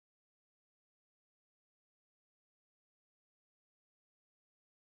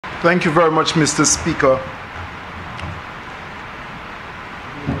Thank you very much, Mr. Speaker,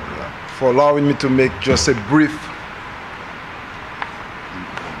 for allowing me to make just a brief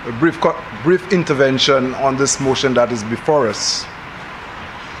intervention on this motion that is before us.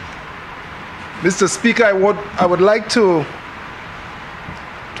 Mr. Speaker, I would like to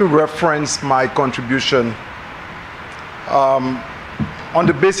reference my contribution on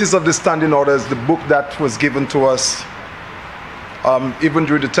the basis of the standing orders, the book that was given to us even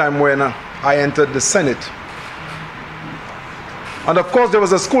during the time when I entered the Senate. And of course, there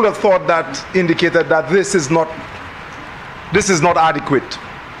was a school of thought that indicated that this is not adequate.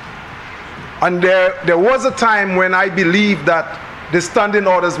 And there was a time when I believed that the standing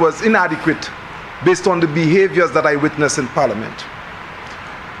orders was inadequate based on the behaviors that I witnessed in Parliament.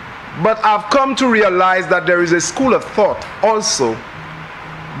 But I've come to realize that there is a school of thought also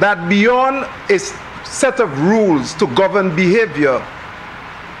that beyond a set of rules to govern behavior,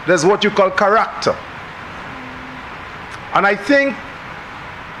 there's what you call character. And I think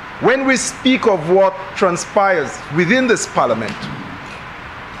when we speak of what transpires within this Parliament,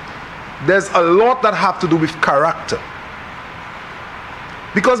 there's a lot that have to do with character.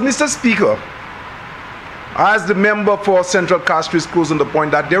 Because, Mr. Speaker, as the member for Central Castro is closing the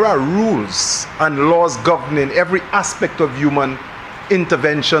point that there are rules and laws governing every aspect of human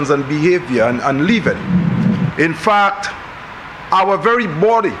interventions and behavior and living. In fact, our very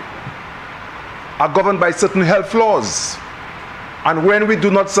body are governed by certain health laws. And when we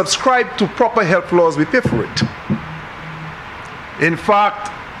do not subscribe to proper health laws, we pay for it. In fact,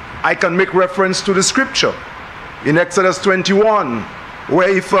 I can make reference to the scripture in Exodus 21, where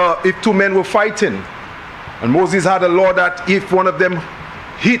if two men were fighting, and Moses had a law that if one of them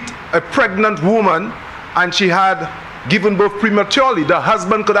hit a pregnant woman and she had given birth prematurely, the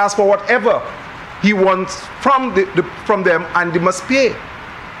husband could ask for whatever he wants from them and they must pay.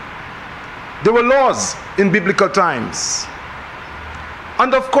 There were laws in biblical times.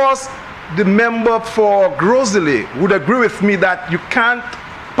 And of course, the member for Grosley would agree with me that you can't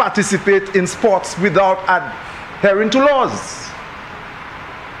participate in sports without adhering to laws.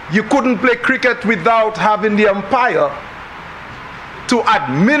 You couldn't play cricket without having the umpire to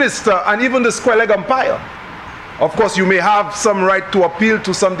administer, and even the square leg umpire. Of course, you may have some right to appeal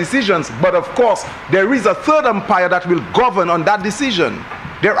to some decisions, but of course, there is a third umpire that will govern on that decision.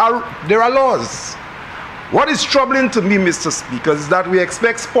 There are laws. What is troubling to me, Mr. Speaker, is that we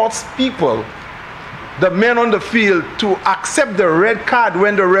expect sports people, the men on the field, to accept the red card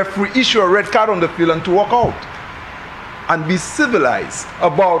when the referee issue a red card on the field and to walk out and be civilized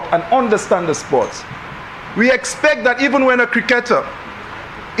about and understand the sports. We expect that even when a cricketer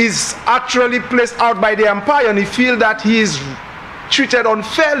is actually placed out by the umpire and he feels that he is treated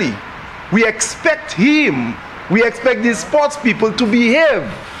unfairly, we expect these sports people to behave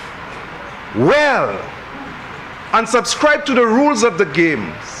well and subscribe to the rules of the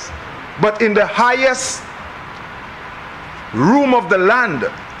games. But in the highest room of the land,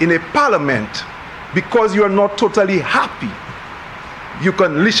 in a parliament, because you are not totally happy, you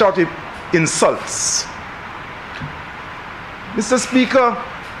can lash out insults. Mr. Speaker,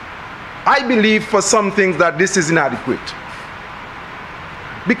 I believe for some things that this is inadequate.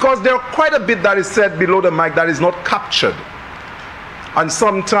 Because there are quite a bit that is said below the mic that is not captured. And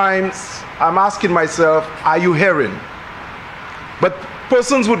sometimes I'm asking myself, are you hearing? But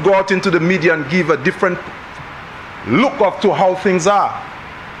persons would go out into the media and give a different look up to how things are.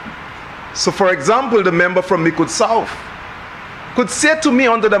 So for example, the member from Micoud South could say to me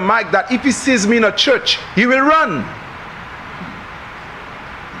under the mic that if he sees me in a church, he will run.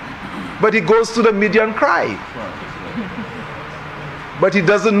 But he goes to the media and cries. But he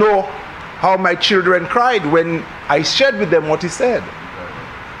doesn't know how my children cried when I shared with them what he said.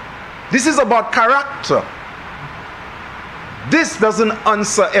 This is about character. This doesn't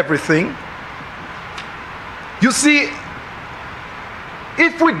answer everything. You see,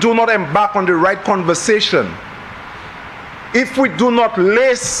 if we do not embark on the right conversation, if we do not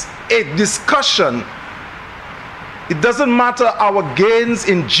lace a discussion, it doesn't matter our gains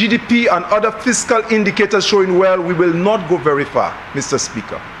in GDP and other fiscal indicators showing well, we will not go very far, Mr.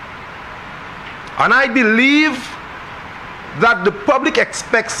 Speaker. And I believe that the public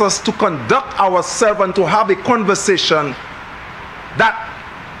expects us to conduct ourselves and to have a conversation that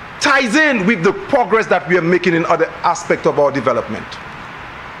ties in with the progress that we are making in other aspects of our development.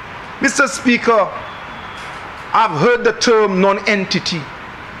 Mr. Speaker, I've heard the term non-entity,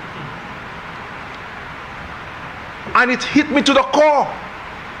 and it hit me to the core,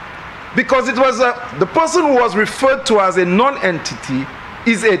 because it was the person who was referred to as a non-entity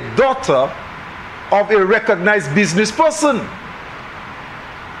is a daughter of a recognized business person.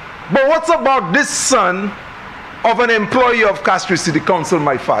 But what's about this son of an employee of Castries City Council,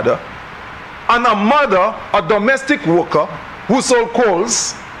 my father, and a mother, a domestic worker, who sold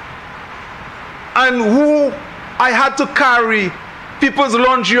coals, and who I had to carry people's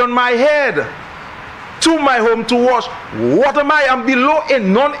laundry on my head to my home to wash? What am I? I'm below a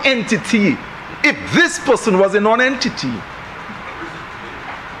non-entity. If this person was a non-entity.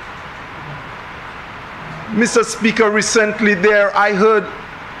 Mr. Speaker, recently there I heard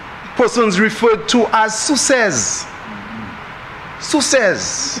persons referred to as SUSEs.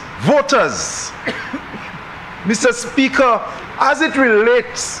 SUSEs, voters. Mr. Speaker, as it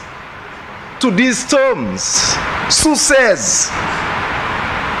relates to these terms, SUSEs,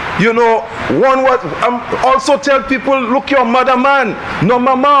 you know, one word, also tell people, look your mother man, no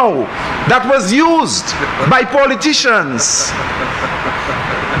mamau. That was used by politicians.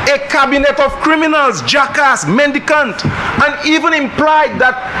 A cabinet of criminals, jackass, mendicant, and even implied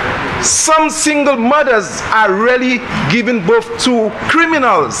that some single mothers are really giving birth to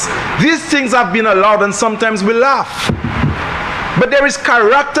criminals. These things have been allowed, and sometimes we laugh. But there is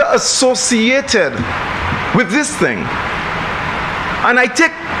character associated with this thing. And I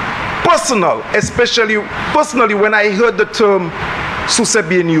take personal, especially personally, when I heard the term SUSE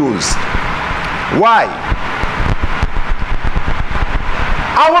being used. Why?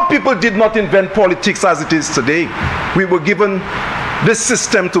 Our people did not invent politics as it is today. We were given this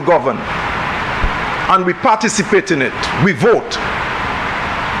system to govern, and we participate in it. We vote.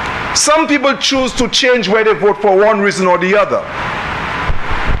 Some people choose to change where they vote for one reason or the other.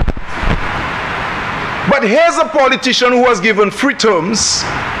 But here's a politician who was given free terms.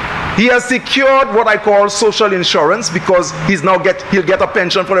 He has secured what I call social insurance, because he'll get a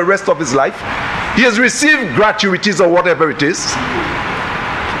pension for the rest of his life. He has received gratuities or whatever it is.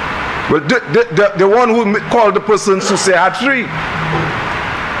 Well, the one who called the person to say had 3.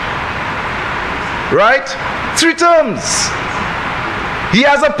 Right? 3 terms. He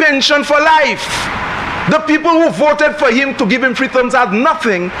has a pension for life. The people who voted for him to give him 3 terms had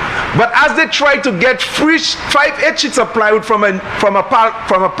nothing. But as they tried to get free 5 sheets of plywood from a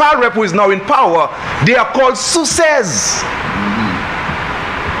PAL rep who is now in power, they are called SUSEs.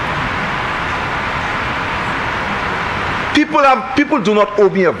 People do not owe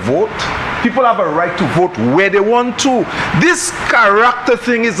me a vote. People have a right to vote where they want to. This character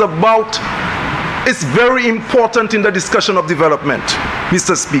thing is it's very important in the discussion of development,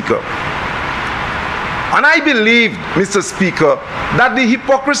 Mr. Speaker. And I believe, Mr. Speaker, that the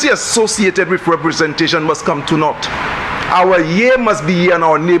hypocrisy associated with representation must come to naught. Our yea must be yea and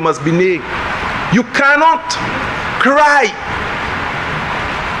our nay must be nay. You cannot cry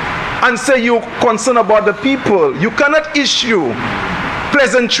and say you're concerned about the people. You cannot issue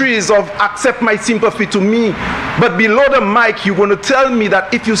pleasantries of accept my sympathy to me, but below the mic you're going to tell me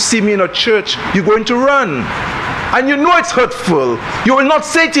that if you see me in a church, you're going to run. And you know it's hurtful. You will not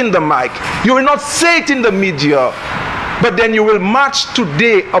say it in the mic. You will not say it in the media. But then you will march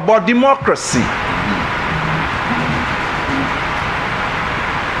today about democracy.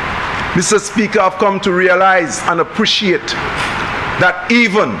 Mr. Speaker, I've come to realize and appreciate that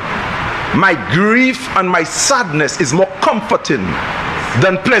even my grief and my sadness is more comforting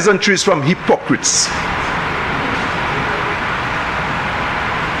than pleasantries from hypocrites.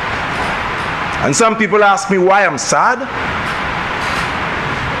 And some people ask me why I'm sad.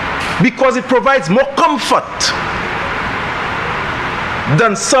 Because it provides more comfort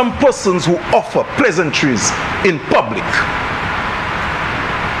than some persons who offer pleasantries in public.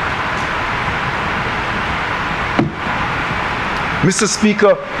 Mr.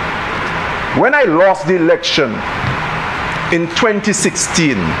 Speaker, when I lost the election in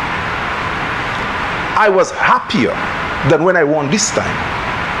 2016, I was happier than when I won this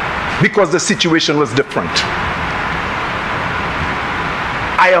time, because the situation was different.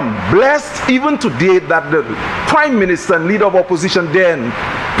 I am blessed even today that the Prime Minister and Leader of Opposition then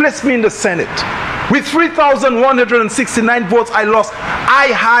placed me in the Senate. With 3,169 votes I lost,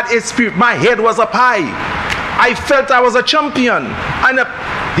 I had a spirit. My head was up high. I felt I was a champion. And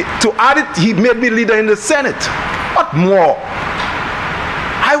to add it, he made me leader in the Senate. What more?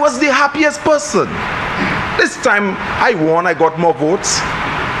 I was the happiest person. This time I won, I got more votes.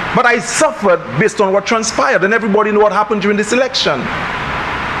 But I suffered based on what transpired, and everybody knew what happened during this election.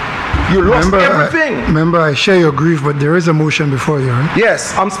 You lost everything. Remember, I share your grief, but there is a motion before you, right?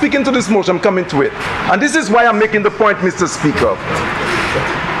 Yes, I'm speaking to this motion, I'm coming to it. And this is why I'm making the point, Mr. Speaker.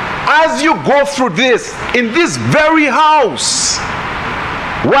 As you go through this, in this very house,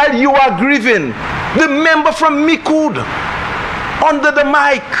 while you are grieving, the member from Micoud, under the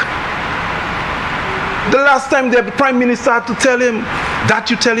mic, the last time the Prime Minister had to tell him, That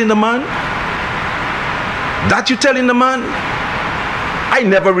you telling the man? That you telling the man? I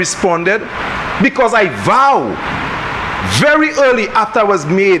never responded because I vow very early after I was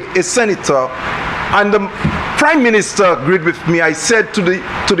made a senator and the Prime Minister agreed with me, I said to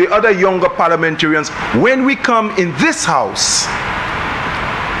the other younger parliamentarians, when we come in this house,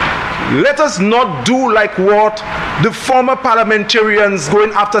 let us not do like what the former parliamentarians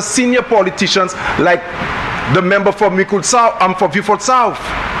going after senior politicians like the member for Micoud South and for Micoud South.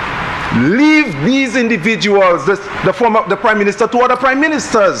 Leave these individuals, the Prime Minister, to other Prime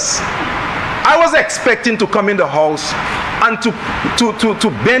Ministers. I was expecting to come in the House and to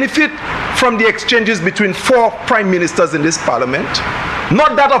benefit from the exchanges between 4 Prime Ministers in this Parliament.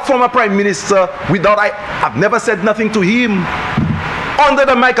 Not that a former Prime Minister, I've never said nothing to him, under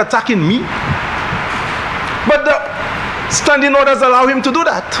the mic attacking me. But the standing orders allow him to do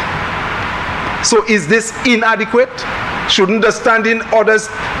that. So is this inadequate? Shouldn't the standing orders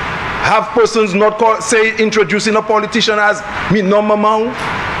have persons not introducing a politician as me no mamau?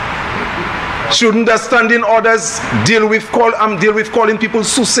 Shouldn't the standing orders deal with calling people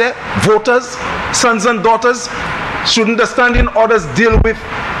suse, voters, sons and daughters? Shouldn't the standing orders deal with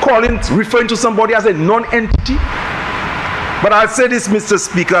referring to somebody as a non-entity? But I'll say this, Mr.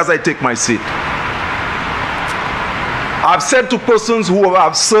 Speaker, as I take my seat. I've said to persons who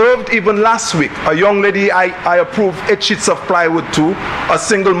have served, even last week, a young lady I approved 8 sheets of plywood to, a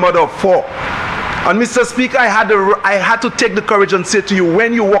single mother of 4. And Mr. Speaker, I had to take the courage and say to you,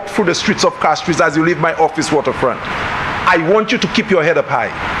 when you walk through the streets of Castries as you leave my office waterfront, I want you to keep your head up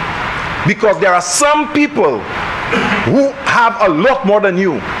high. Because there are some people who have a lot more than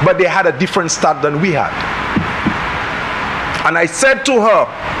you, but they had a different start than we had. And I said to her,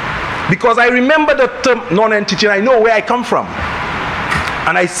 because I remember the term non-entity, and I know where I come from.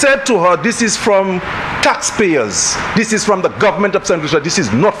 And I said to her, this is from taxpayers. This is from the government of St. Lucia. This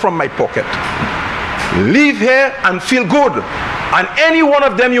is not from my pocket. Live here and feel good. And any one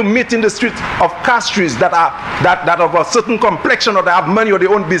of them you meet in the streets of Castries that are of a certain complexion or that have money or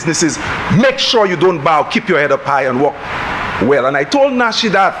their own businesses, make sure you don't bow. Keep your head up high and walk well. And I told Nashi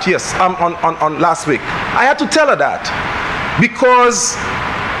that, yes, on last week. I had to tell her that because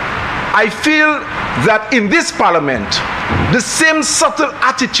I feel that in this parliament, the same subtle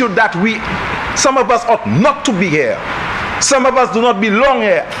attitude that some of us ought not to be here, some of us do not belong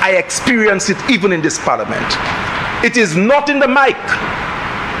here, I experience it even in this parliament. It is not in the mic.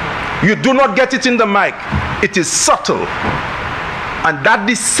 You do not get it in the mic. It is subtle. And that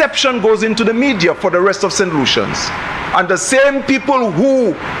deception goes into the media for the rest of St. Lucians. And the same people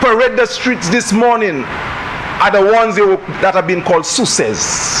who parade the streets this morning are the ones that have been called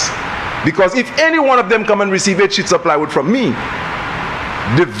suses. Because if any one of them come and receive 8 sheets of plywood from me,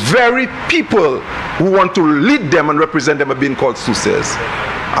 the very people who want to lead them and represent them are being called suses.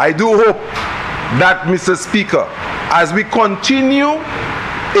 I do hope that, Mr. Speaker, as we continue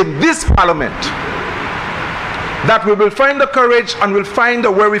in this parliament, that we will find the courage and will find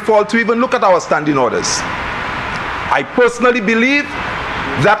the wherewithal to even look at our standing orders. I personally believe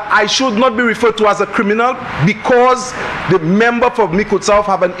that I should not be referred to as a criminal because the member for Micoud South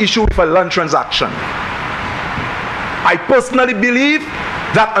have an issue with a land transaction. I personally believe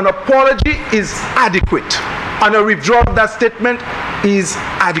that an apology is adequate and a withdrawal of that statement is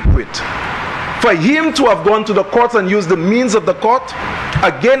adequate. For him to have gone to the courts and used the means of the court,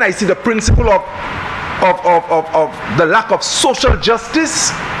 again I see the principle of the lack of social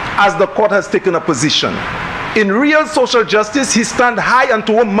justice as the court has taken a position. In real social justice, he stands high, and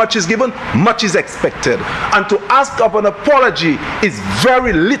to whom much is given, much is expected. And to ask of an apology is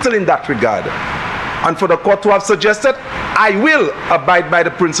very little in that regard. And for the court to have suggested, I will abide by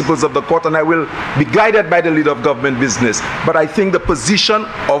the principles of the court and I will be guided by the leader of government business. But I think the position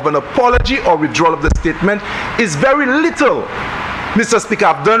of an apology or withdrawal of the statement is very little. Mr. Speaker,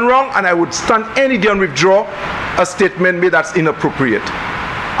 I've done wrong and I would stand any day and withdraw a statement made that's inappropriate.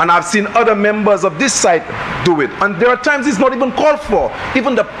 And I've seen other members of this side do it. And there are times it's not even called for.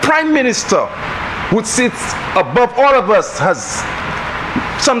 Even the Prime Minister, who sits above all of us, has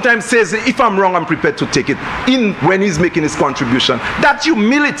sometimes says, if I'm wrong, I'm prepared to take it in when he's making his contribution. That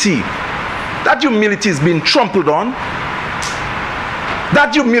humility is being trampled on.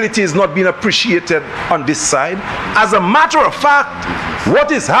 That humility is not being appreciated on this side. As a matter of fact,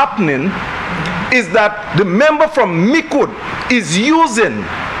 what is happening is that the member from Micoud is using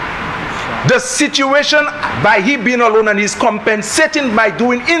the situation by he being alone, and he's compensating by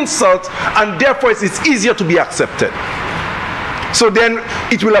doing insults, and therefore it's easier to be accepted. So then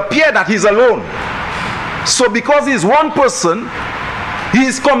it will appear that he's alone. So because he's one person,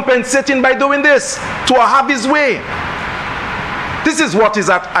 he's compensating by doing this to have his way. This is what is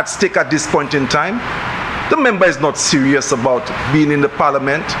at stake at this point in time. The member is not serious about being in the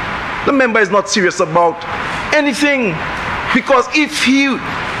parliament. The member is not serious about anything. Because if he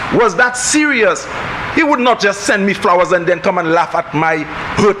was that serious, he would not just send me flowers and then come and laugh at my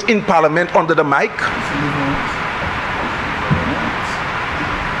hurt in parliament under the mic.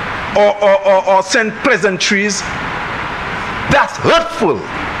 Or send pleasantries. That's hurtful.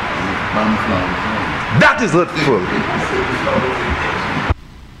 That is hurtful.